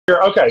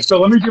Okay, so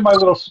let me do my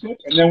little stick,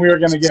 and then we are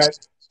going to get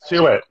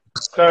to it.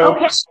 So,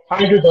 Okay.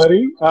 hi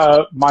everybody.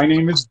 My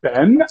name is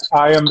Ben.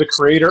 I am the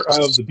creator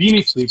of the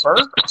Beanie Sleeper,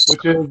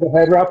 which is the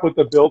head wrap with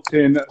the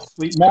built-in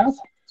sleep mask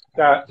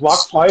that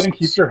blocks light and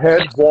keeps your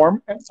head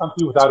warm and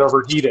comfy without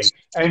overheating.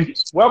 And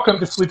welcome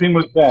to Sleeping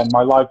with Ben,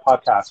 my live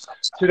podcast.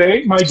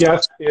 Today, my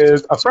guest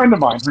is a friend of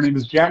mine. Her name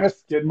is Janice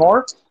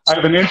Skidmore. I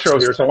have an intro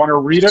here, so I want to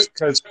read it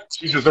because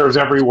she deserves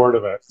every word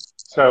of it.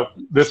 So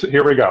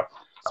here we go.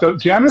 So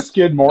Janice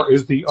Skidmore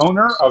is the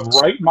owner of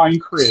Right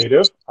Mind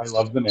Creative. I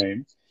love the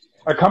name.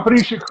 A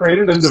company she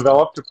created and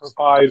developed to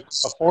provide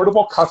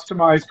affordable,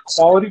 customized,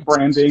 quality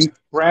branding,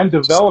 brand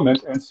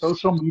development, and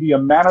social media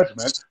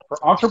management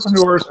for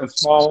entrepreneurs and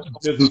small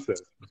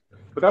businesses.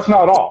 But that's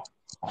not all.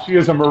 She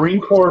is a Marine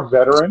Corps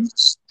veteran,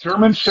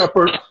 German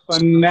Shepherd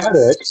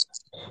fanatic,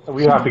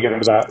 we have to get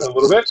into that a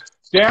little bit,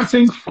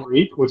 dancing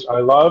freak, which I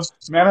love,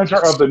 manager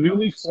of the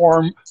newly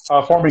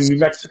forming New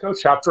Mexico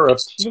chapter of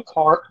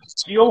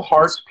Teal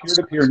Hearts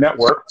peer-to-peer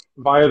network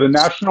via the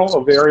National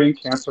Ovarian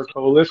Cancer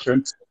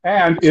Coalition,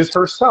 and is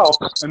herself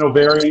an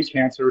ovarian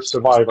cancer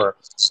survivor.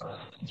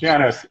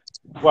 Janice,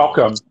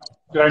 welcome.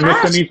 Did I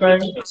miss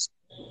anything?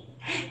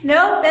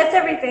 No, that's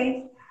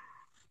everything.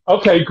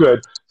 Okay,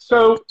 good.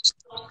 So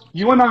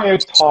you and I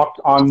had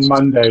talked on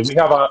Monday. We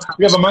have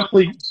a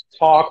monthly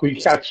talk. We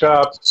catch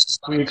up.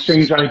 We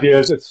exchange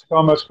ideas. It's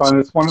so much fun.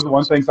 It's one of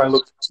the things I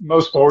look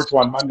most forward to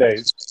on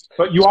Mondays.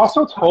 But you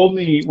also told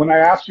me when I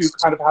asked you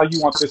kind of how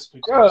you want this to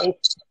go,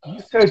 you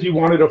said you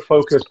wanted to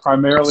focus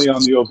primarily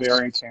on the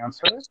ovarian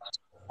cancer.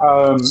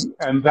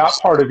 And that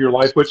part of your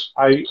life, which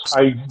I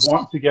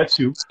want to get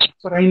to,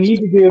 but I need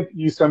to give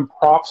you some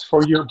props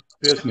for your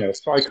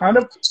business. So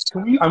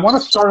I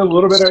want to start a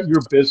little bit at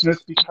your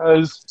business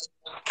because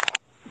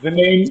the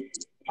name,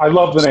 I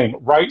love the name,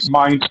 Right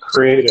Mind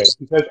Creative,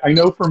 because I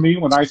know for me,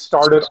 when I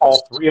started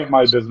all three of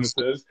my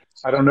businesses,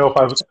 I don't know if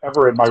I was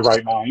ever in my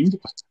right mind,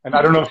 and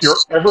I don't know if you're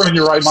ever in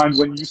your right mind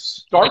when you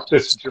start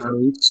this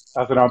journey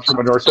as an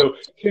entrepreneur. So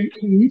can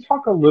you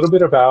talk a little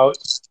bit about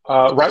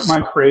Right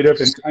Mind Creative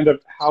and kind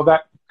of how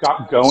that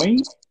got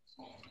going?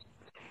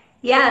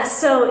 Yeah,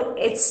 so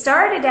it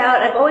started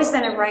out, I've always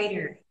been a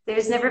writer.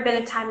 There's never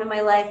been a time in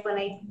my life when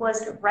I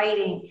wasn't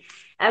writing.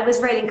 I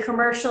was writing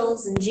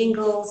commercials and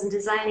jingles and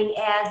designing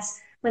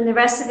ads when the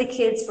rest of the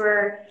kids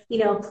were,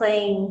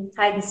 playing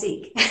hide and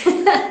seek.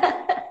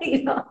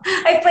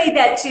 I played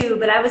that too,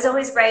 but I was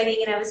always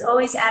writing and I was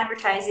always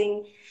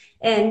advertising.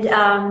 And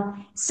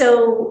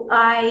so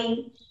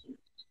I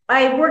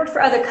worked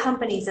for other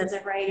companies as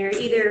a writer,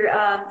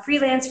 either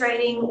freelance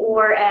writing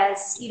or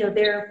as,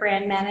 their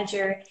brand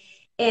manager.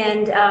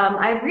 And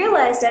I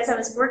realized as I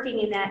was working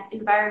in that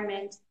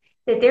environment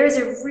that there is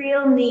a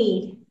real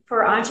need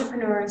for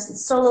entrepreneurs and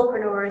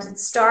solopreneurs and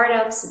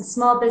startups and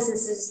small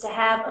businesses to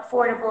have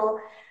affordable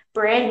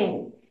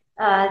branding.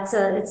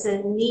 It's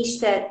a niche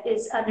that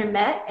is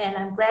undermet, and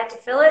I'm glad to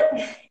fill it.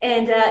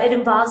 And it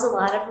involves a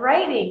lot of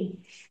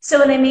writing. So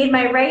when I made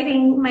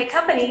my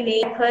company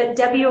name, I put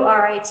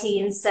W-R-I-T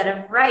instead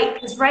of right,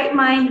 because right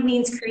mind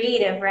means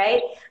creative,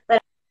 right?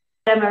 But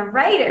I'm a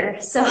writer,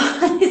 so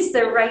it's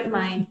the right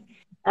mind.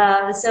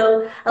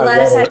 So a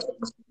lot of times,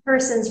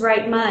 person's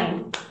right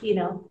mind,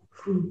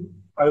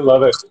 I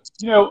love it.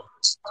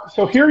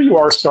 So here you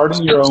are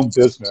starting your own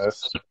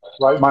business,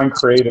 Right Mind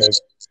Creative.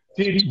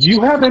 Did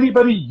you have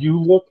anybody you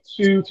looked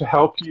to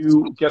help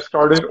you get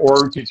started,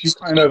 or did you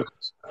kind of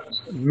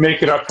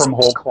make it up from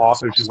whole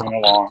cloth as you went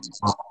along?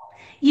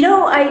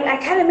 I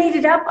kind of made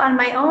it up on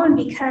my own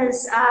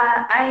because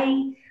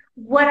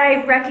what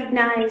I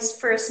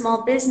recognized for a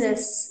small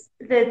business,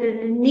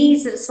 the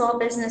needs that a small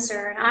business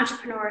or an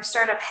entrepreneur or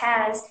startup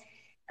has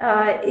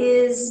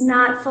is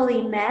not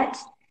fully met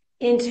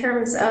in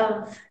terms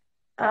of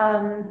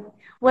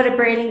what a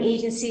branding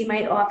agency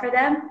might offer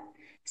them.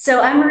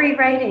 So I'm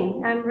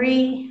rewriting, I'm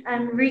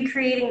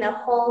recreating the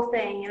whole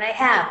thing, and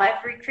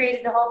I've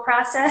recreated the whole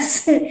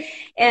process,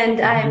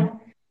 and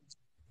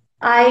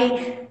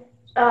I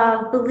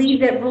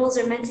believe that rules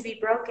are meant to be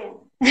broken.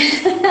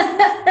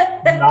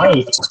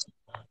 Nice.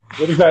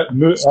 What is that?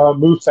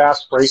 Move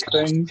fast, break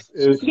things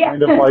is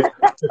kind of like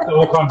the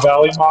Silicon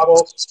Valley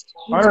model.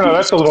 I don't know.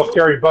 That's a little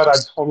scary, but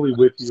I'm totally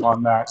with you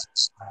on that.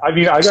 I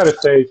mean, I got to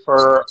say,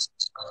 for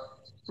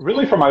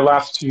my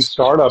last two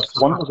startups,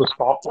 one was a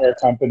software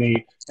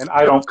company, and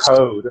I don't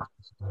code.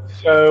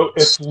 So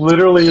it's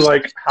literally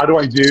like, how do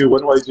I do?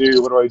 What do I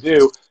do? What do I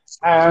do?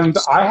 And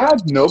I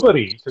had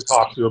nobody to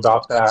talk to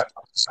about that.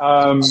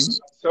 So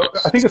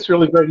I think it's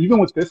really great. Even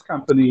with this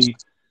company,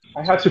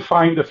 I had to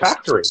find a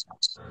factory.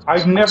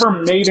 I've never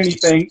made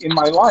anything in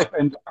my life,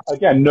 and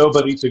again,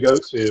 nobody to go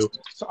to.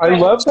 So I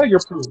love that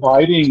you're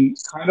providing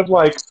kind of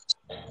like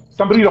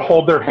somebody to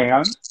hold their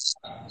hand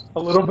a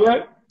little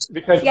bit,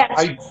 because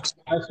I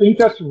think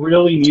that's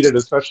really needed,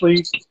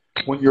 especially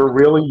when you're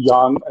really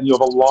young and you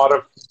have a lot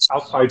of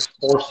outside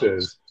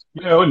forces.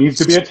 It needs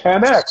to be a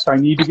 10X. I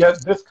need to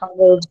get this kind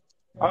of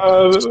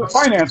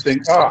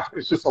financing.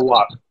 It's just a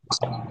lot.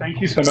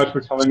 Thank you so much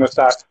for telling us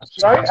that.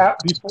 Should I ask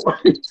before?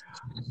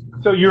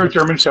 So you're a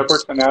German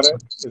Shepherd fanatic?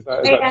 Is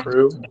that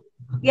true?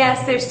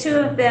 Yes, there's two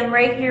of them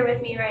right here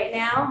with me right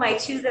now, my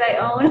two that I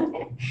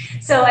own.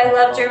 So I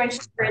love German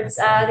Shepherds.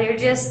 They're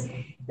just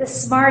the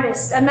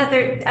smartest.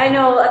 I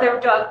know other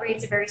dog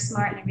breeds are very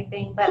smart and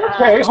everything, but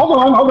okay, hold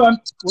on.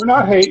 We're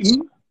not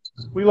hating.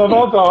 We love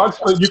all dogs,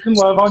 but you can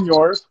love on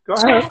yours. Go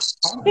ahead.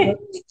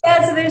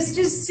 Yeah, so they're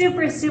just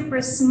super,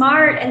 super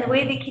smart, and the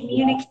way they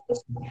communicate.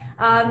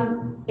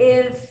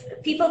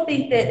 If people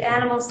think that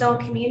animals don't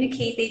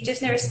communicate, they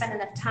just never spend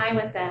enough time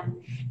with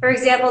them. For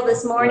example,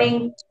 this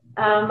morning,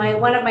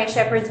 one of my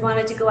shepherds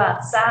wanted to go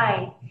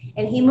outside,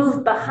 and he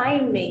moved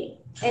behind me.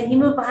 And he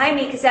moved behind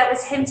me because that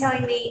was him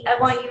telling me, I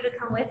want you to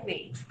come with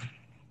me.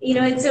 You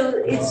know, and so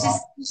it's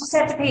just, you just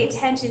have to pay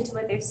attention to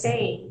what they're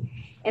saying.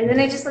 And then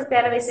I just looked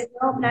at him, I said,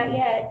 nope, not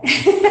yet.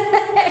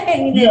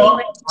 And, you know,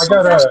 I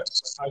gotta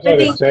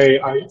say,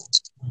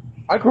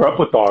 I grew up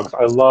with dogs.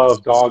 I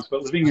love dogs,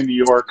 but living in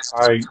New York,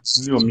 I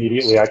knew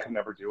immediately I could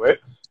never do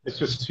it. It's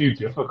just too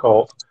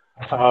difficult.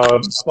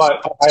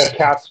 But I have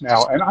cats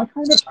now, and I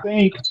kind of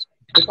think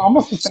it's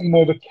almost the same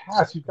way with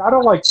cats. You've got to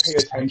like pay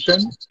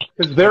attention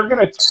because they're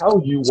going to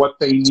tell you what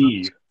they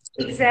need.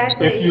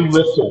 Exactly. If you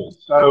listen.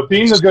 So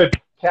being a good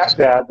cat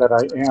dad that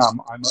I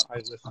am, I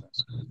listen.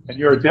 And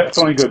you're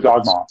definitely a good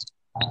dog mom.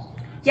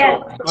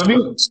 Yeah.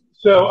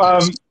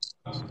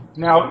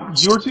 Now,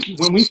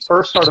 when we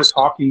first started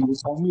talking, you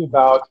told me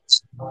about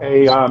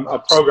a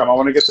program, I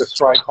want to get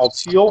this right, called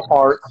Teal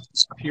Heart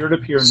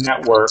Peer-to-Peer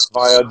Network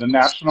via the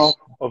National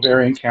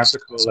Ovarian Cancer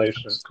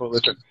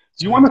Coalition.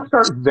 Do you want to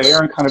start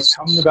there and kind of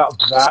tell me about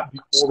that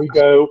before we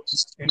go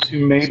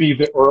into maybe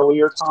the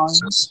earlier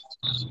times?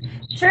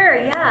 Sure,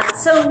 yeah.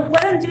 So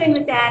what I'm doing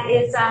with that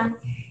is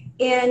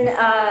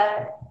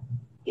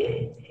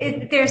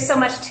there's so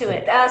much to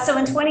it. So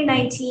in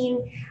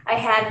 2019, I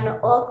had an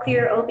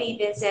all-clear OB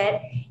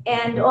visit,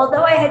 and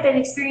although I had been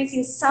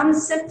experiencing some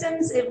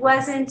symptoms, it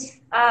wasn't,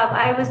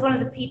 I was one of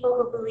the people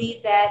who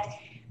believed that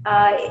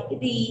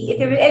if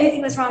there was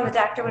anything was wrong, the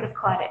doctor would have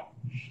caught it.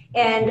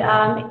 And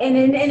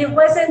it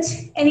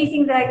wasn't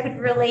anything that I could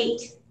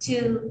relate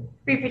to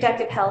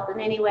reproductive health in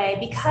any way,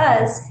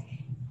 because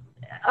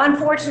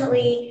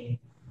unfortunately,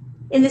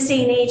 in this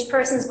day and age,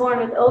 persons born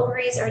with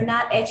ovaries are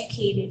not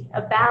educated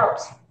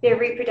about their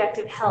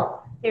reproductive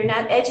health. They're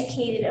not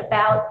educated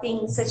about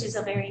things such as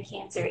ovarian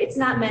cancer. It's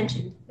not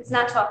mentioned. It's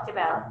not talked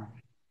about.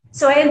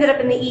 So I ended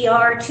up in the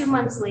ER 2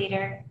 months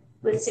later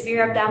with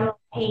severe abdominal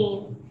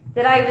pain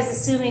that I was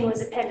assuming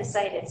was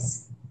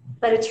appendicitis.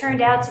 But it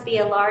turned out to be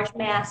a large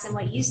mass in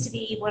what used to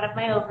be one of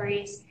my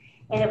ovaries,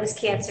 and it was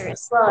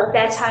cancerous. Well, at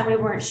that time, we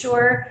weren't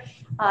sure.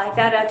 I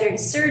found out during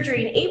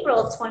surgery in April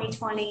of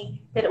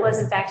 2020 that it was,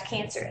 in fact,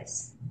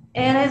 cancerous.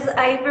 And as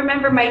I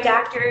remember my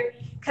doctor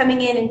coming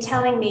in and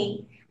telling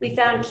me, we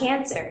found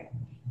cancer.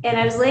 And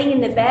I was laying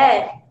in the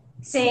bed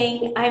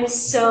saying, I'm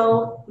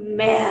so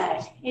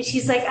mad. And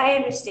she's like, I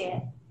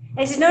understand.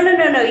 I said, no,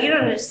 you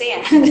don't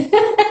understand.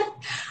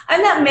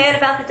 I'm not mad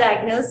about the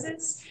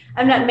diagnosis.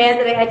 I'm not mad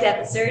that I had to have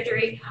the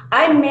surgery.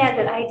 I'm mad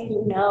that I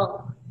didn't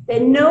know.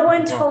 That no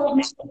one told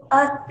me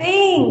a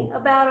thing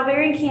about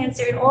ovarian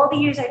cancer. In all the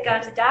years I'd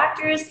gone to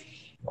doctors,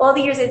 all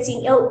the years I'd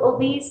seen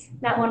OBs,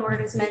 not one word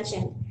was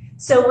mentioned.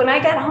 So when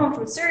I got home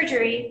from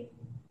surgery,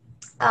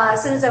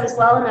 as soon as I was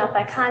well enough,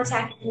 I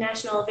contacted the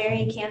National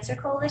Ovarian Cancer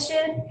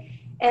Coalition,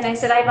 and I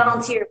said, I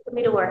volunteer, put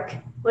me to work.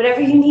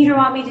 Whatever you need or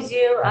want me to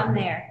do, I'm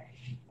there.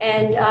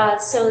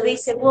 And so they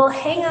said, well,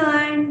 hang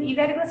on, you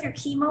got to go through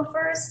chemo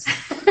first.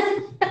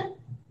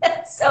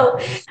 So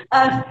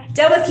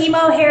done with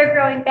chemo, hair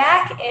growing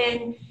back,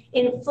 and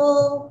in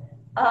full,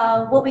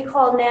 what we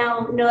call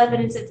now no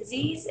evidence of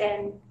disease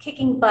and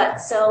kicking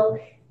butt. So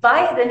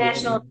via the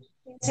National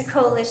Cancer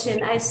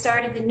Coalition, I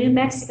started the New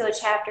Mexico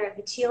chapter of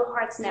the Teal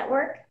Hearts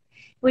Network,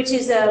 which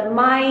is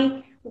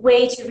my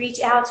way to reach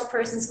out to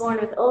persons born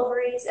with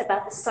ovaries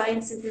about the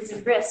signs, symptoms,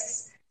 and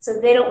risks so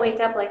they don't wake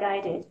up like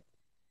I did.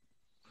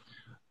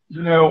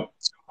 You know,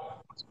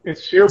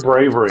 it's sheer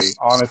bravery,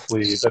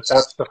 honestly,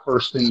 that's the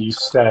first thing you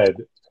said.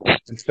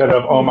 Instead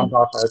of, oh my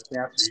gosh, I have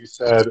cancer, you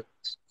said,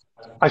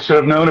 I should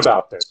have known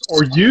about this.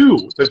 Or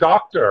you, the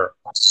doctor,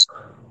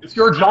 it's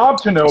your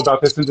job to know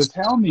about this and to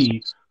tell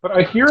me. But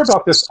I hear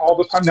about this all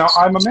the time. Now,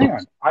 I'm a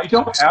man. I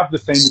don't have the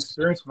same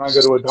experience when I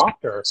go to a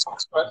doctor.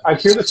 But I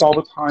hear this all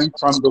the time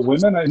from the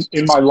women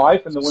in my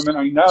life and the women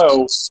I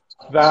know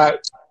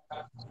that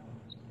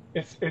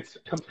it's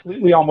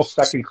completely almost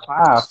second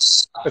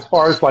class as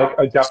far as like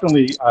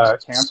definitely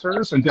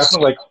cancers and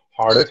definitely like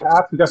heart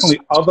attacks and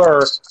definitely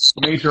other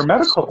major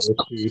medical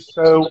issues.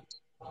 So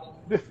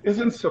this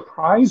isn't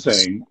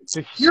surprising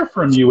to hear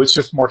from you. It's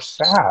just more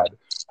sad.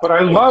 But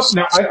I love,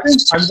 now I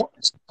think I'm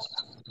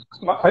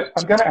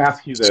going to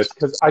ask you this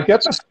because I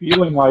get the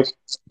feeling like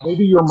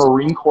maybe your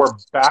Marine Corps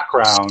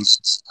background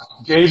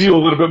gave you a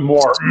little bit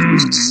more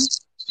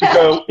to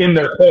go in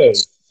their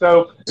face.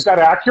 So is that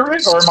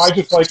accurate, or am I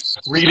just like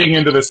reading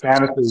into this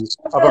fantasy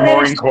of a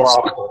Marine Corps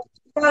officer?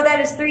 No,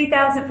 that is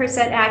 3,000%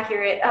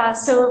 accurate.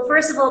 So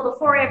first of all,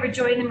 before I ever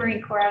joined the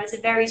Marine Corps, I was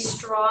a very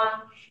strong,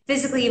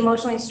 physically,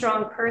 emotionally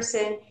strong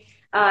person.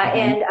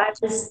 And I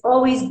was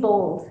always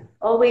bold,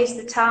 always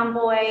the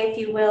tomboy, if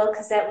you will,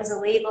 because that was a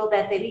label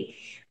that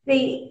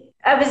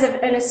I was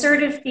an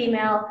assertive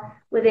female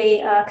with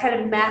a kind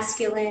of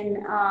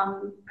masculine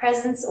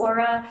presence,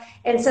 aura.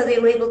 And so they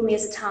labeled me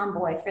as a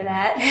tomboy for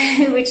that,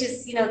 which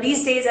is,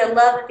 these days I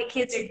love that the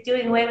kids are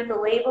doing away with the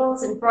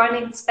labels and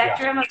broadening the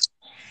spectrum of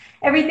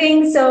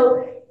everything.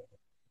 So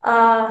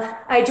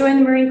I joined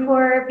the Marine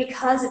Corps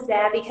because of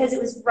that, because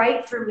it was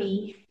right for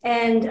me.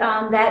 And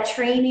that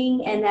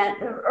training and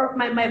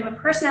my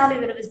personality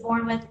that I was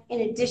born with,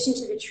 in addition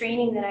to the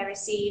training that I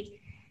received,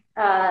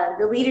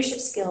 the leadership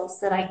skills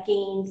that I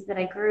gained, that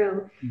I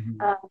grew,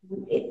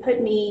 it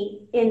put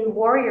me in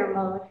warrior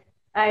mode.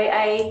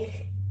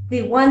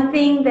 The one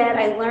thing that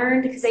I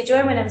learned, because I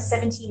joined when I was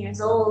 17 years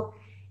old,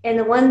 and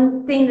the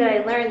one thing that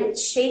I learned that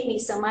shaped me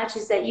so much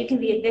is that you can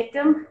be a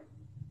victim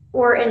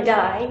and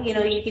die.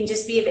 You can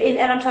just be,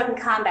 and I'm talking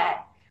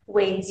combat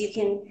ways. You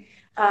can,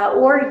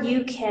 or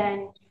you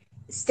can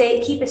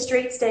keep a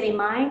straight, steady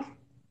mind,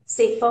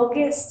 stay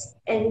focused,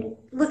 and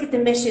look at the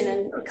mission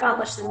and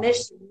accomplish the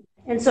mission.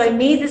 And so I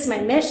made this my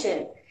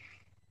mission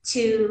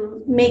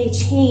to make a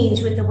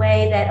change with the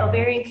way that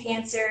ovarian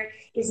cancer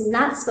is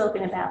not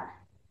spoken about.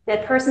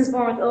 That persons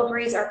born with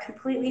ovaries are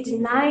completely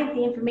denied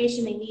the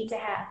information they need to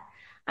have.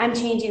 I'm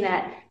changing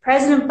that.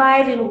 President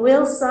Biden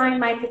will sign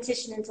my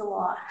petition into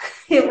law.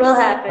 It will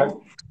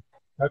happen.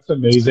 That's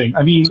amazing.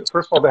 I mean,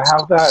 first of all, to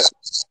have that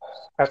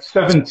at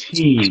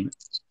 17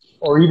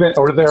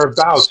 or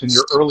thereabouts in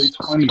your early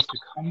 20s, to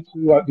come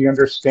to the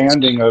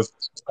understanding of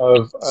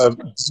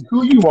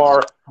who you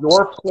are,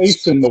 your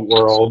place in the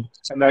world,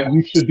 and that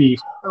you should be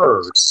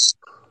heard,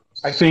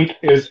 I think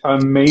is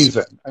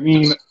amazing. I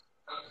mean,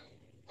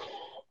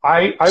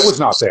 I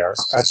was not there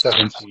at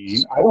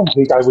 17. I don't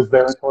think I was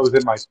there until I was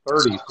in my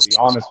 30s, to be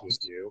honest with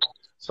you.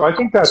 So I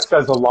think that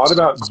says a lot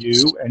about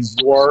you and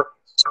your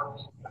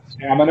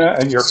stamina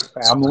and your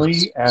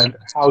family and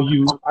how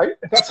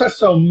that says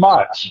so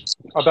much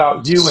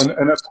about you.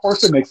 And of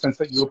course it makes sense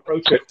that you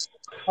approach it.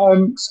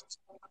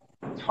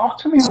 Talk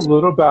to me a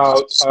little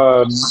about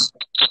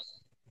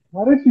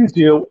what did you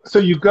do?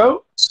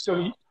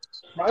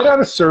 Right out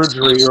of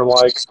surgery, you're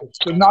like, it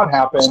should not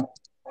happen.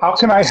 How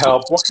can I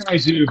help? What can I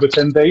do? But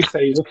then they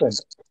say,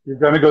 listen, you're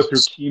going to go through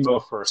chemo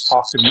first.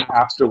 Talk to me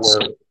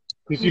afterward.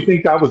 Did you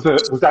think that was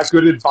that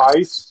good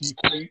advice? Do you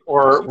think,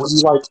 or were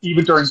you like,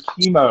 even during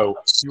chemo,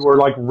 you were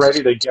like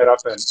ready to get up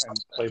and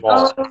play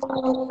ball?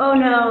 Oh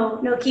no,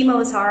 chemo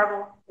was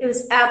horrible. It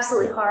was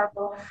absolutely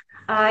horrible.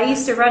 I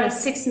used to run a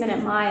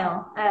 6-minute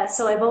mile,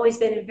 so I've always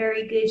been in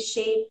very good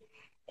shape.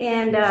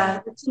 And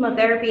the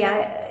chemotherapy,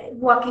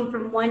 walking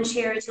from one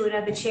chair to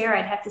another chair,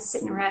 I'd have to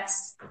sit and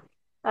rest.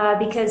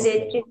 Because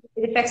it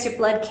affects your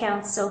blood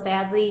count so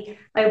badly.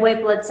 My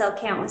white blood cell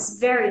count was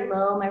very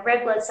low. My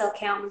red blood cell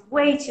count was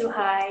way too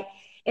high.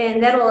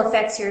 And that all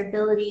affects your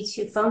ability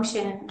to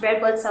function. Red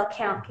blood cell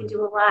count can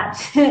do a lot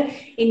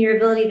in your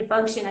ability to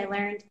function, I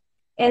learned.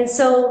 And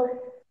so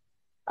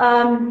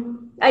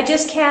I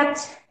just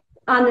kept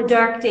on the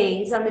dark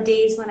days, on the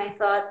days when I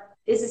thought,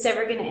 is this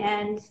ever going to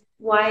end?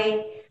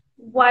 Why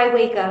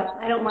wake up?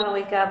 I don't want to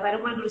wake up. I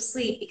don't want to go to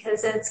sleep,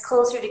 because then it's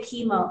closer to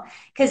chemo.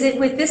 Because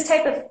with this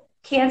type of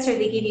cancer,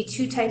 they give you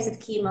 2 types of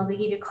chemo. They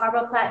give you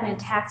carboplatin and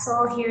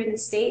Taxol here in the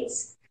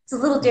States. It's a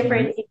little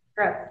different in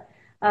Europe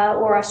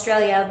or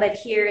Australia, but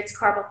here it's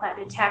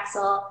carboplatin and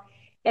Taxol,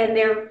 and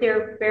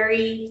they're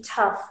very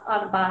tough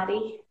on the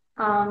body.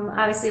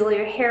 Obviously, all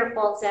your hair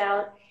falls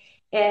out,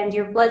 and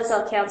your blood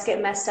cell counts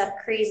get messed up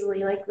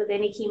crazily, like with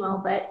any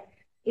chemo. But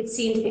it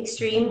seemed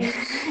extreme.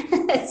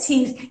 It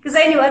seemed, because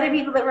I knew other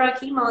people that were on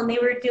chemo and they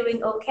were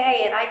doing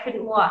okay, and I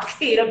couldn't walk,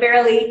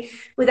 barely,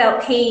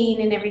 without pain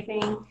and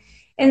everything.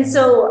 And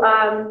so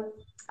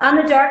on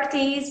the dark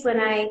days when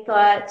I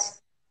thought,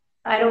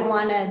 I don't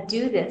want to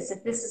do this.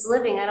 If this is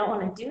living, I don't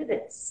want to do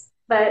this.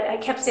 But I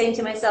kept saying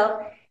to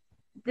myself,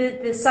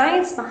 the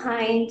science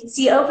behind,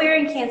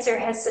 ovarian cancer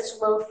has such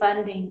low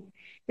funding.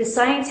 The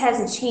science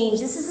hasn't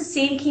changed. This is the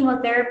same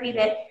chemotherapy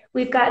that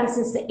we've gotten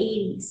since the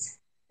 80s.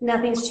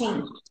 Nothing's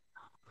changed.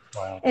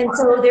 Wow. And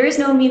so there is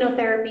no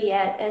immunotherapy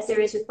yet, as there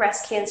is with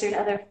breast cancer and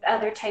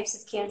other types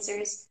of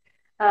cancers.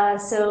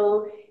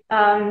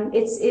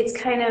 It's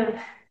kind of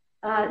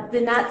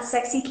the not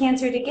sexy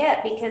cancer to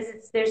get,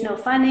 because there's no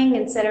funding,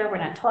 et cetera. We're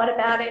not taught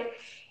about it.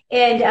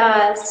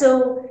 And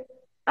so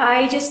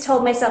I just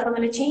told myself I'm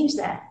going to change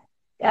that.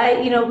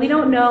 We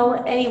don't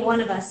know, any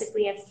one of us, if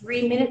we have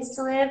 3 minutes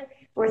to live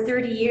or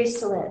 30 years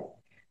to live.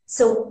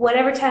 So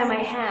whatever time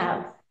I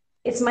have,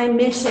 it's my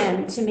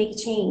mission to make a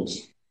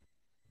change.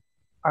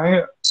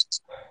 Let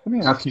me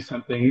ask you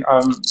something.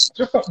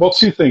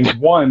 2 things.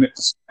 One,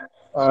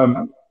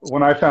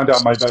 when I found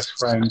out my best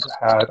friend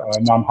had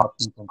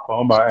non-Hodgkin's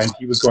lymphoma and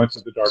he was going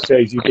through the dark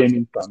days, you gave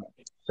me some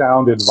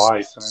sound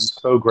advice, and I'm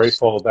so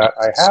grateful that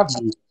I have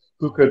you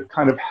who could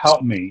kind of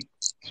help me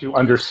to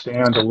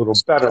understand a little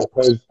better,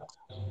 because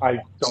I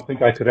don't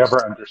think I could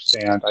ever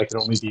understand. I could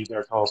only be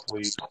there to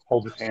hopefully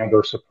hold his hand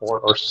or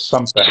support or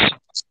something.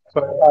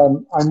 But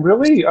I'm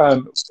really,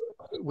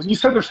 when you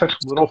said there's such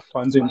little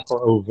funding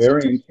for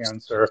ovarian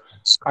cancer,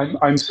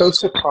 I'm so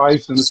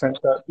surprised in the sense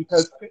that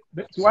because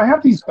do I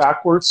have these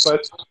backwards?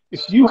 But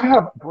if you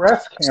have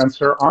breast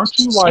cancer, aren't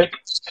you like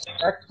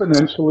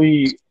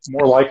exponentially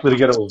more likely to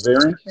get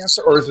ovarian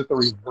cancer, or is it the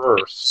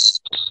reverse?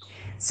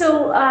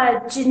 So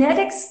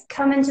genetics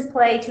come into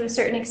play to a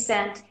certain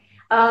extent.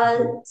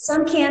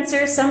 Some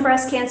cancers, some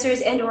breast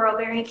cancers and or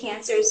ovarian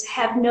cancers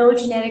have no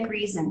genetic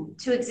reason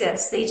to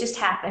exist. They just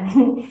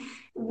happen,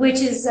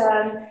 which is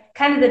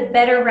kind of the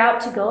better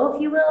route to go,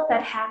 if you will, if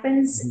that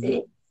happens.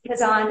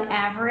 Because on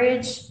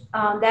average,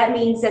 that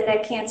means that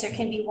that cancer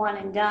can be one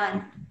and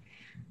done.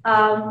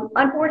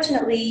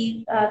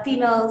 Unfortunately,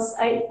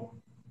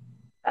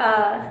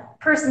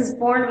 persons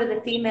born with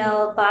a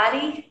female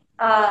body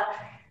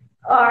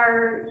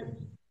are,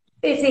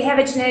 if they have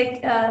a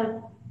genetic,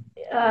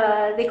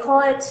 they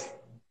call it,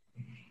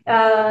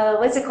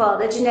 what's it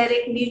called? A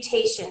genetic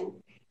mutation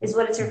is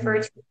what it's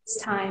referred to at this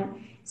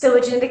time. So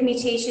a genetic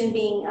mutation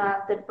being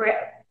the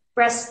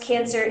breast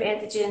cancer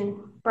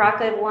antigen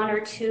BRCA1 or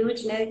 2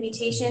 genetic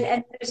mutation,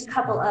 and there's a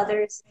couple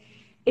others.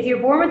 If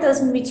you're born with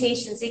those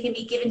mutations, they can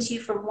be given to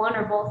you from one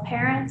or both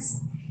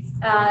parents,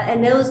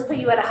 and those put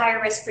you at a higher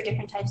risk for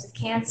different types of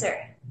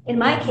cancer. In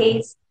my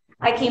case,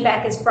 I came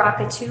back as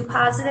BRCA2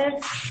 positive,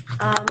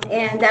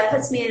 and that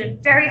puts me at a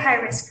very high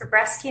risk for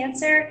breast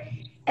cancer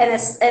and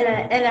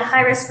a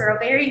high risk for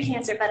ovarian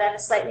cancer, but at a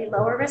slightly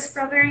lower risk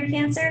for ovarian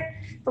cancer.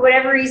 For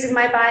whatever reason,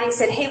 my body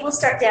said, hey, we'll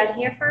start down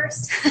here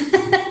first.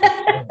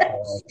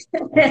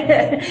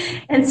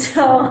 And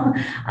so,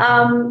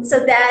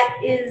 so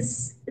that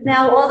is,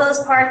 now all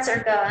those parts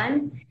are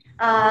gone.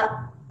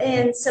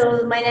 And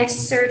so my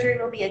next surgery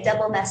will be a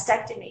double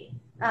mastectomy.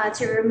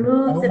 To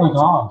remove to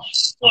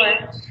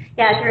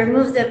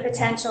remove the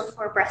potential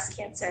for breast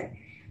cancer.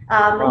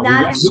 Not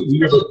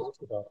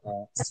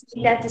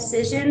that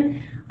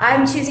decision.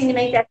 I'm choosing to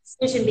make that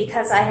decision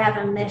because I have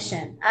a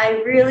mission.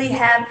 I really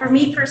have, for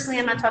me personally,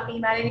 I'm not talking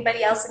about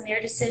anybody else and their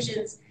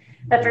decisions,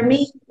 but for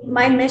me,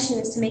 my mission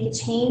is to make a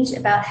change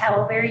about how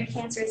ovarian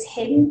cancer is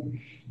hidden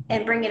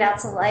and bring it out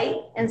to light.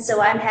 And so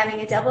I'm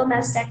having a double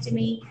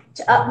mastectomy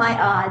to up my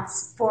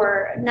odds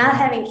for not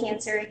having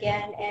cancer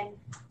again and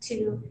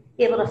to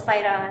be able to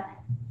fight on.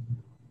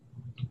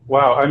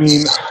 Wow, I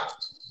mean,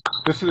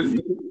 this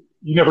is,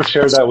 you never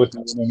shared that with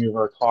me in any of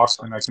our talks,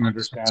 and I can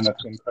understand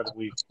that's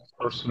incredibly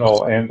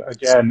personal. And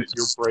again,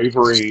 your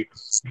bravery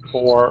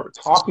for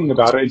talking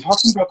about it and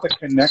talking about the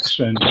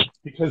connection,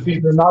 because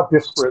these are not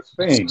disparate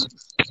things.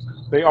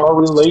 They are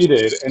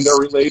related, and they're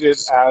related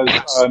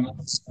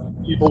as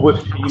people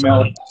with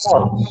female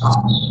parts.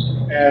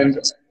 And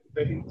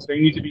they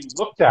need to be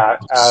looked at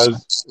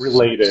as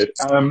related.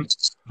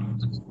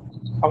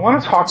 I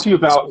want to talk to you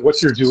about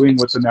what you're doing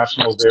with the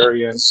National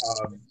Ovarian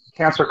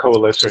Cancer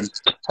Coalition.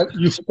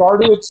 You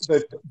started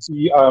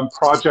the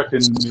project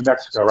in New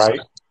Mexico, right?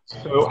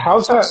 So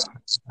how's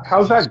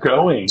that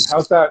going?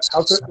 How's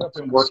that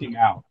been working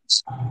out?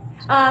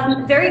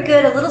 Very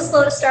good. A little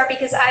slow to start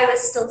because I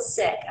was still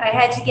sick. I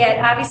had to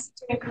get, obviously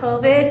during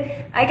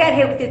COVID, I got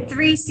hit with the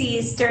 3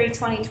 C's during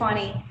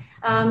 2020.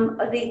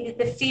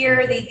 The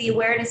fear, the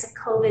awareness of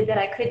COVID that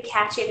I could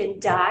catch it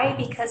and die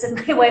because of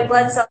my white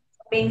blood cells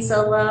being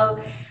so low.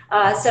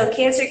 So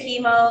cancer,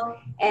 chemo,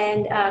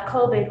 and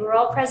COVID were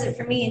all present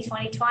for me in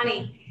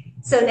 2020.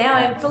 So now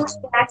I'm fully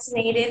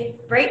vaccinated.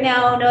 Right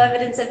now, no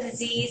evidence of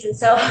disease, and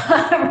so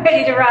I'm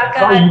ready to rock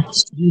on.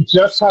 You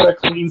just had a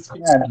clean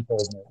scan, you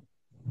told me.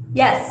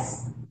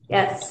 Yes,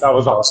 yes. That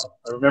was awesome.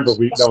 I remember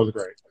that was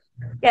great.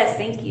 Yes,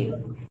 thank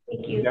you.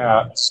 Thank you.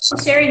 Yeah. For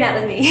sharing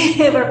that with me,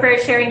 for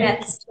sharing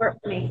that support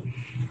with me.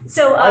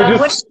 So,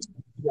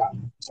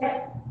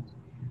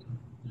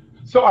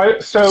 So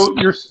it's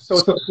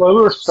a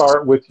slower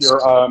start with your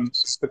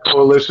the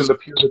coalition, the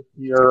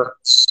peer-to-peer.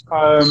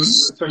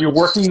 So you're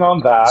working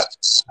on that.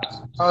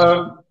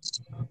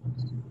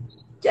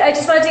 I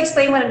just wanted to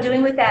explain what I'm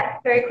doing with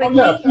that very quickly.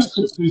 Oh, yeah,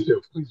 please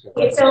do.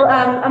 Okay, so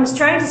I'm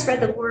trying to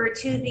spread the word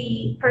to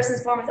the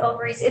persons born with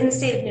ovaries in the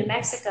state of New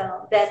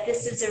Mexico that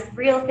this is a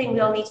real thing we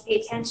all need to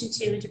pay attention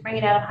to bring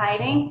it out of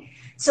hiding.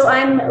 So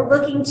I'm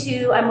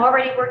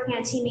already working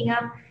on teaming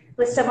up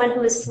with someone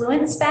who is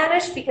fluent in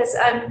Spanish because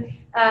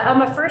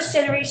I'm a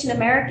first-generation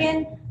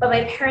American, but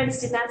my parents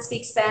did not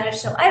speak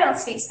Spanish, so I don't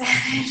speak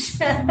Spanish.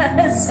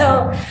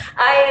 So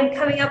I am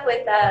coming up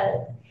with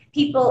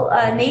people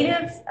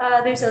native.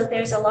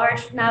 There's a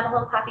large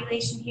Navajo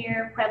population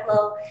here,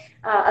 Pueblo,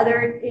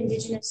 other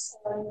indigenous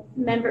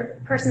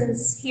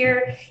persons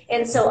here,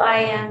 and so I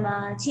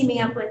am teaming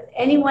up with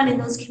anyone in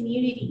those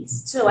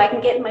communities so I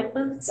can get my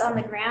boots on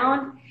the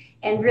ground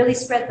and really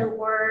spread the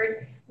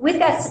word with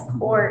that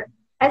support.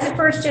 As a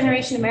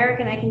first-generation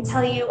American, I can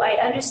tell you I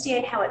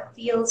understand how it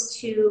feels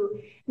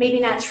to maybe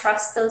not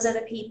trust those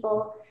other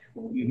people.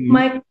 Mm-hmm.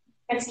 My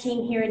parents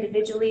came here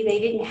individually. They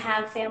didn't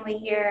have family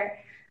here.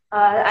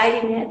 I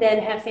didn't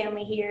then have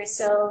family here.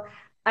 So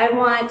I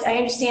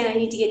understand I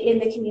need to get in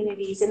the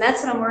communities, and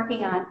that's what I'm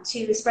working on,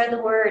 to spread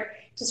the word,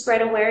 to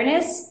spread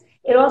awareness.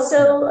 It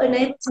also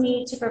enables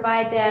me to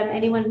provide them,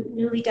 anyone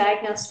newly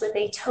diagnosed, with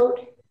a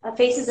tote, a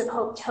Faces of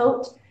Hope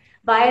tote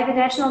via the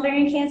National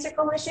Ovarian Cancer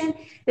Coalition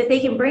that they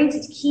can bring to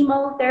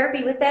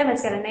chemotherapy with them.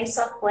 It's got a nice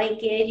soft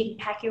blanket. You can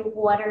pack your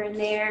water in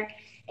there.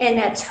 And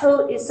that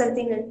tote is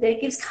something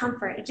that gives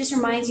comfort. It just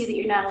reminds you that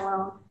you're not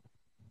alone.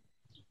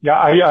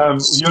 Yeah, you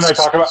and I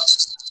talked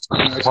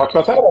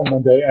about that on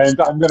Monday, and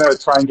I'm going to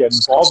try and get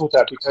involved with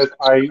that because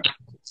I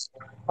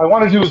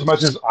want to do as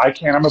much as I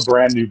can. I'm a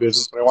brand new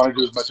business, but I want to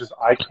do as much as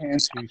I can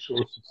to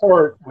show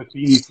support with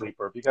Beanie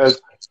Sleeper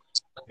because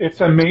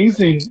it's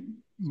amazing.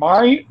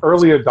 My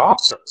early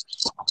adopters,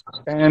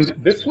 and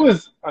this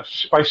was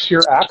by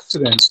sheer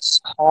accident,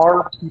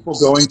 are people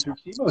going through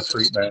chemo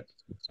treatment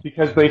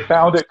because they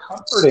found it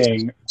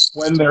comforting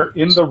when they're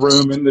in the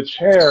room, in the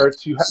chair,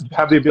 to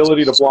have the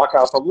ability to block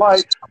out the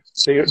light.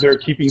 They're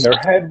keeping their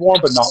head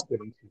warm but not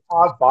getting too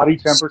hot, body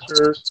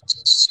temperatures.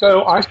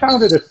 So I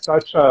found it as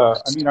such a,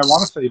 I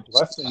want to say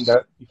blessing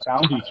that we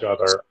found each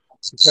other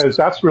because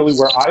that's really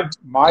where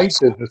my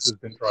business has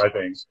been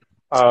driving.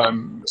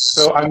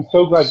 So I'm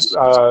so glad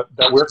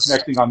that we're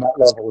connecting on that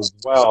level as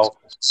well,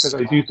 because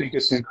I do think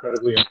it's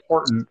incredibly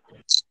important.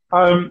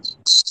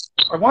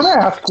 I want to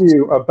ask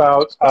you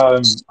about,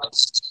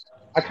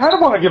 I kind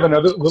of want to give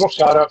another little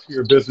shout out to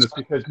your business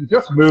because you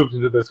just moved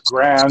into this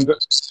grand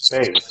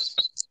space,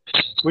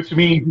 which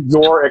means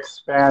you're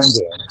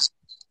expanding.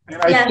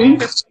 And I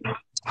think it's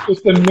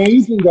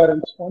amazing that in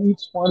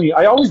 2020,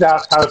 I always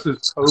ask how has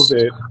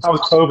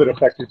COVID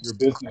affected your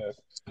business?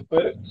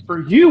 But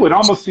for you, it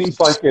almost seems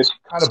like it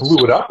kind of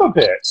blew it up a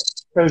bit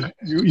because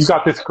you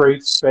got this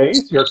great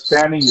space, you're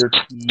expanding your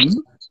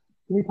team.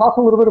 Can you talk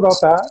a little bit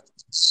about that?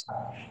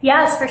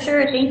 Yes, for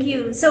sure. Thank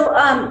you. So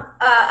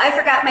I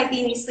forgot my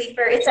Beanie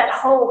Sleeper. It's at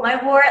home.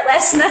 I wore it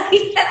last night,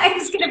 and I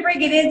was going to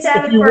bring it in to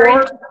have it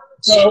for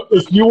So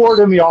if you wore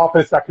it in the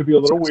office, that could be a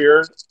little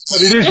weird,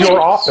 but it is your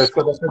office,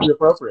 so that could be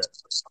appropriate.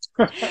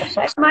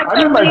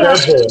 I'm in my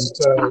bedroom,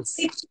 so.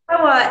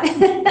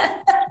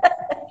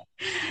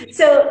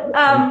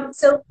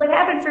 So what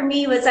happened for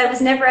me was I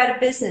was never out of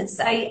business.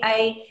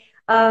 I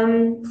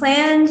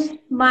planned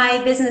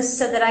my business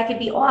so that I could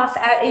be off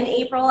in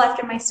April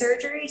after my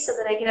surgery so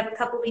that I could have a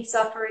couple weeks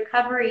off for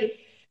recovery.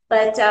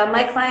 But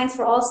my clients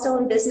were all still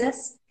in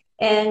business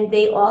and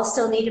they all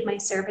still needed my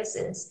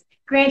services.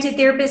 Granted,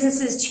 their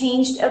businesses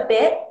changed a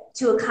bit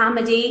to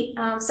accommodate.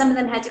 Some of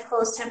them had to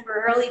close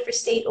temporarily for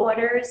state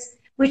orders,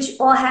 which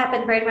all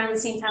happened right around the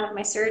same time of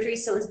my surgery.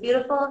 So it was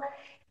beautiful.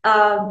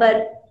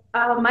 But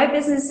my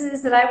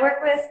businesses that I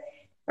work with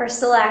are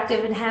still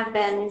active and have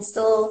been and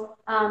still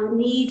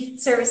need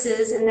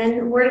services. And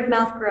then word of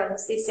mouth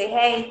grows. They say,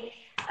 hey,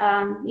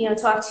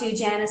 talk to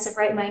Janice of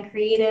Right Mind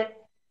Creative.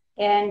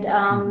 And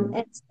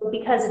so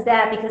because of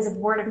that, because of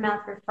word of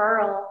mouth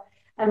referral,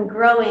 I'm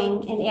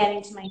growing and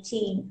adding to my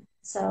team.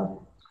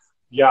 So.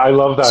 Yeah, I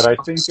love that. I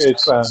think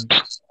it's,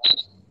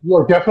 you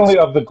are definitely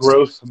of the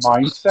growth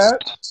mindset,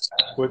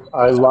 which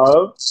I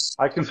love.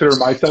 I consider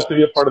myself to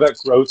be a part of that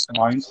growth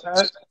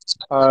mindset,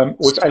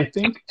 which I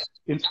think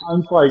in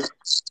times like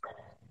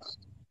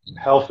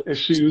health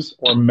issues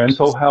or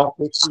mental health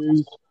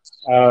issues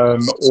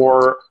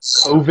or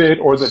COVID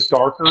or the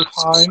darker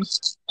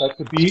times, that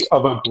to be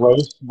of a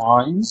growth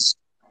mind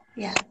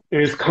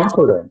is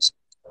comforting.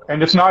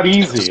 And it's not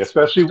easy,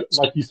 especially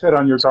like you said,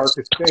 on your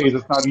darkest days,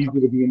 it's not easy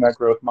to be in that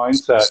growth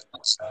mindset.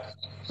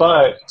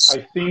 But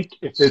I think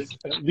if it's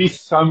at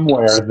least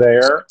somewhere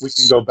there, we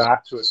can go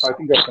back to it. So I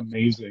think that's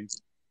amazing.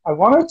 I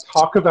want to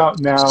talk about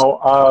now,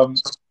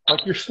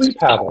 like your sleep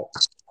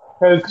habits.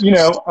 Because,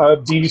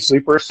 Beanie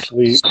Sleeper,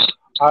 sleep.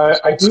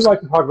 I do like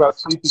to talk about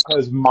sleep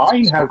because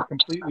mine has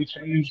completely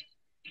changed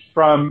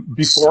from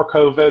before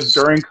COVID,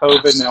 during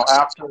COVID, now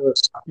after,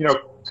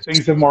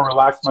 things have more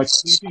relaxed. My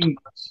sleeping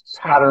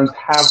patterns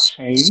have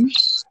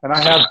changed, and I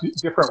have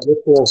different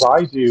rituals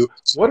I do.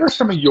 What are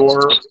some of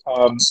your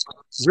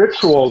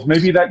rituals,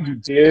 maybe that you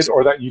did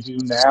or that you do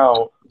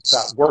now,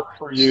 that work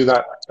for you,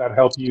 that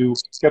help you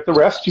get the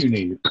rest you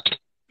need?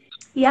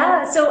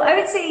 Yeah, so I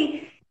would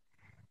say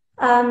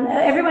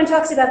everyone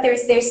talks about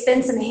there's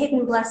been some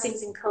hidden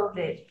blessings in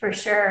COVID for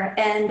sure.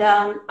 And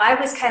I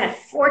was kind of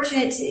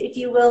fortunate, if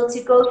you will,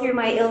 to go through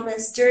my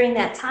illness during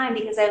that time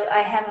because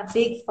I have a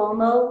big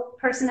FOMO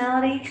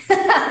personality.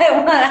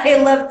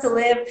 I love to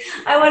live.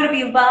 I want to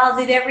be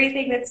involved in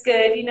everything that's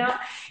good,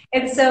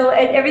 And so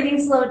everything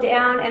slowed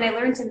down and I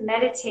learned to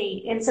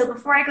meditate. And so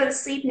before I go to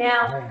sleep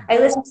now, I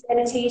listen to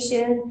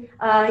meditation.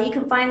 You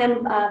can find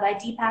them by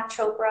Deepak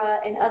Chopra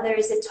and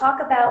others that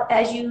talk about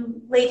as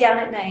you lay down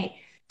at night,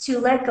 to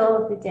let go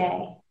of the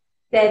day.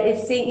 That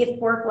if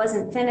work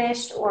wasn't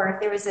finished or if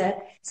there was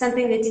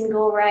something that didn't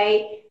go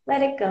right,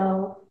 let it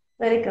go.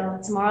 Let it go.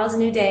 Tomorrow's a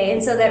new day.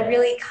 And so that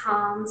really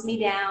calms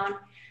me down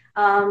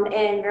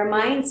and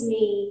reminds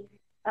me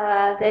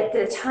that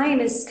the time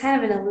is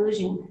kind of an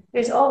illusion.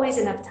 There's always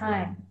enough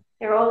time.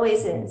 There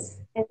always is.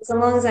 And so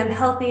long as I'm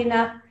healthy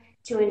enough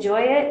to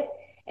enjoy it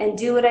and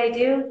do what I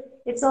do,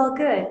 it's all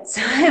good.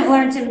 So I've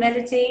learned to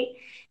meditate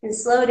and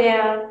slow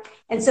down.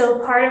 And so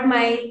part of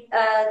my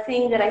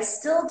thing that I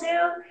still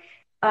do,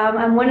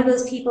 I'm one of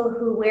those people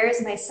who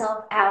wears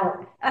myself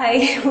out.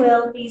 I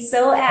will be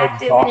so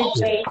active in a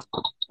day.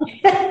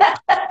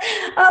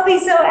 I'll be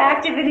so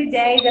active in a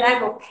day that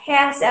I will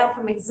pass out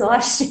from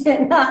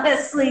exhaustion.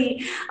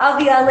 Honestly,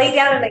 I'll lay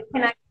down and I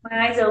cannot keep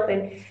my eyes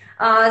open.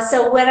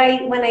 So when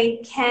I'm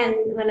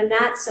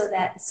not so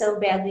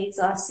badly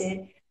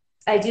exhausted,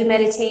 I do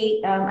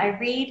meditate. I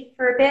read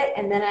for a bit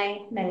and then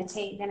I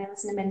meditate. Then I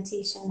listen to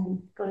meditation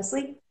and go to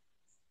sleep.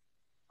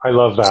 I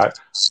love that.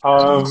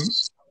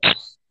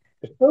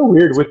 It's so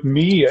weird with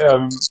me.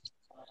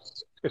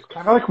 It's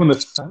kind of like when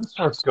the sun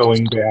starts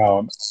going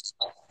down,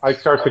 I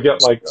start to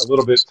get like a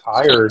little bit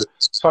tired.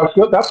 So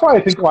that's why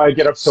I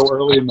get up so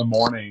early in the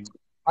morning.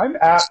 I'm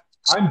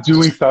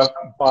doing stuff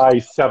by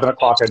 7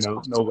 o'clock. I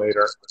know no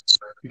later,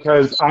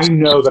 because I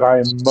know that I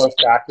am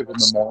most active in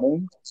the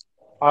morning.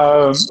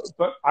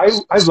 But I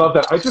love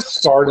that. I just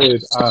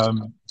started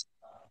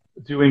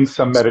doing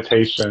some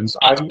meditations.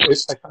 I find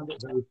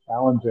it very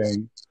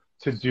challenging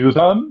to do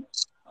them.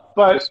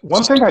 But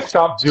one thing I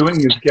stopped doing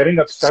is getting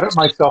upset at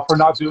myself for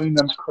not doing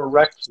them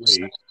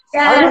correctly.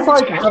 Yes.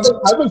 I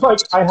was like,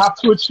 I have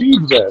to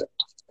achieve this.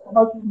 I'm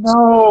like,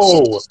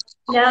 no.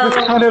 Just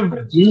kind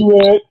of do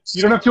it.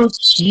 You don't have to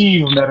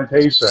achieve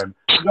meditation.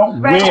 You don't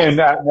win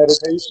at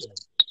meditation.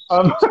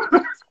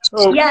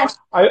 So yes.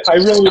 I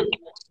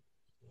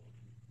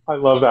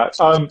love that.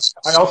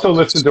 I also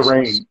listen to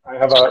rain. I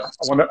have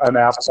an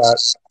app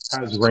that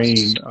has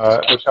rain,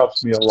 which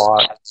helps me a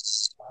lot.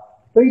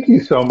 Thank you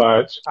so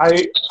much.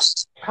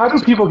 How do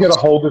people get a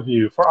hold of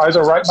you for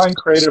either Right Mind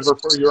Creative or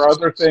for your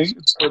other thing,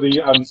 for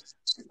the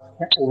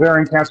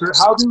ovarian cancer?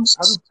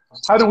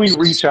 How do we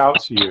reach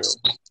out to you?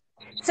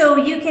 So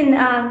you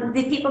can,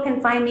 the people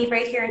can find me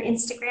right here on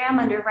Instagram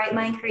under Right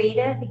Mind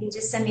Creative. You can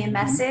just send me a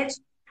message.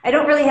 I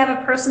don't really have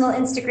a personal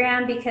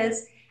Instagram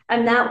because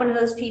I'm not one of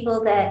those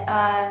people that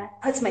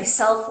puts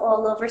myself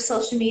all over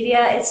social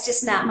media. It's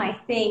just not my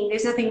thing.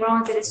 There's nothing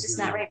wrong with it. It's just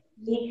not right for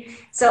me.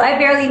 So I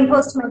barely even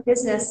post my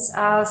business,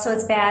 so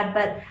it's bad.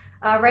 But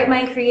Right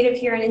Mind Creative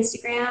here on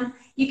Instagram.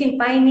 You can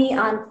find me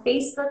on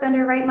Facebook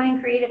under Right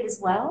Mind Creative as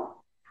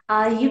well.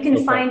 You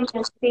can find me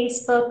on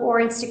Facebook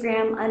or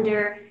Instagram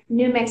under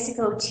New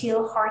Mexico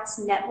Teal Hearts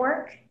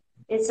Network.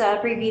 It's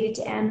abbreviated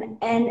to NM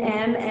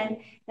and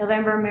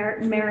November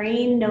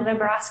Marine,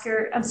 November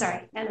Oscar. I'm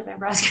sorry, not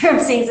November Oscar. I'm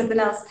saying something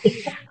else.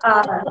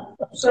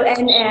 So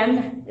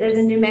NM is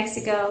the New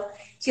Mexico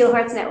Teal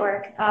Hearts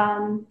Network.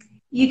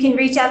 You can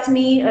reach out to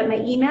me at my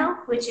email,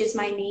 which is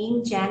my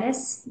name,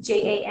 Janice,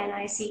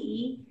 Janice,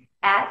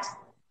 at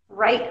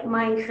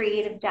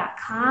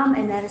rightmindcreative.com,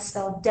 and that is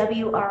spelled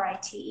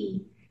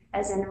WRITE,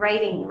 as in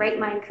writing,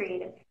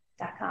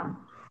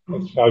 rightmindcreative.com.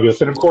 That's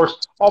fabulous. And of course,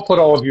 I'll put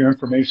all of your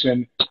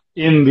information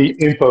in the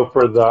info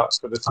for this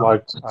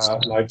live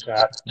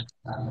chat.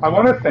 I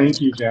want to thank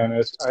you,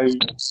 Janice.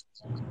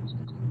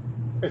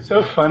 It's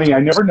so funny. I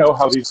never know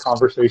how these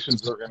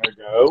conversations are going to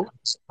go.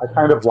 I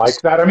kind of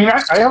like that. I mean,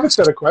 I have a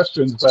set of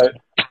questions, but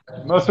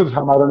most of the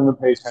time I don't even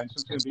pay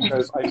attention to it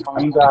because I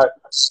find that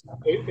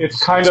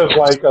it's kind of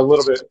like a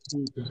little bit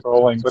too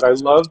controlling. But I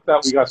love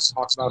that we got to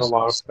talk about a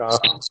lot of stuff.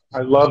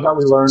 I love that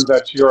we learned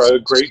that you're a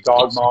great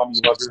dog mom.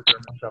 You love your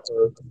German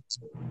Shepherd.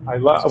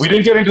 We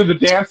didn't get into the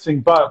dancing,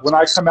 but when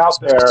I come out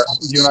there,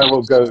 you and I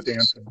will go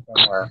dancing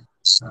somewhere.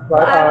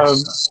 But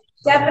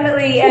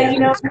definitely. You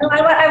know,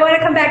 I want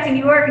to come back to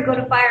New York and go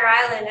to Fire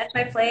Island. That's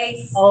my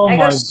place. Oh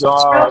my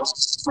God.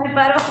 My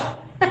butt.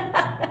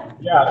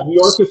 Yeah, New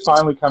York is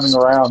finally coming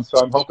around, so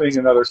I'm hoping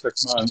another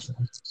 6 months.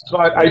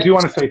 But I do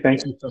want to say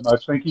thank you so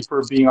much. Thank you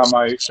for being on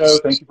my show.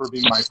 Thank you for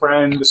being my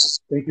friend.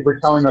 Thank you for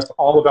telling us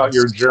all about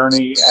your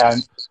journey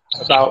and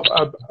about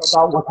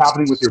what's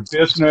happening with your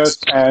business.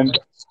 And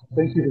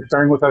thank you for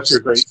sharing with us your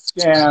great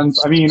scans.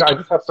 I mean, I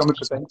just have so much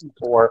to thank you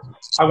for.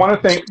 I want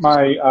to thank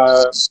my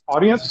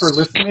audience for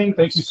listening.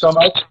 Thank you so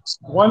much.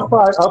 Once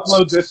I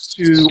upload this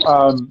to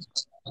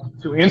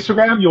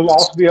Instagram, you'll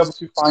also be able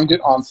to find it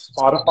on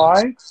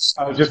Spotify.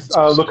 Just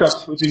look up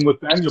Sleeping with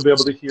Ben. You'll be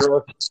able to hear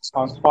us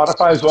on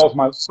Spotify as well as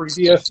my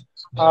previous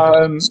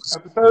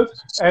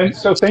episodes. And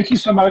so thank you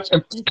so much.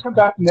 And please come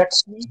back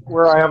next week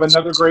where I have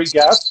another great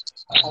guest.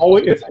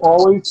 It's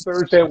always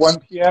Thursday at 1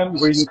 p.m.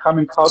 where you can come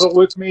and cuddle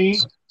with me.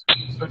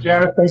 So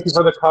Janice, thank you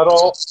for the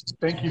cuddle.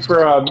 Thank you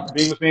for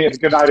being with me. And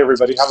good night,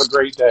 everybody. Have a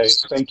great day.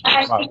 Thank you so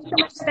much. Thank you so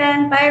much,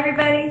 Ben. Bye,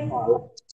 everybody.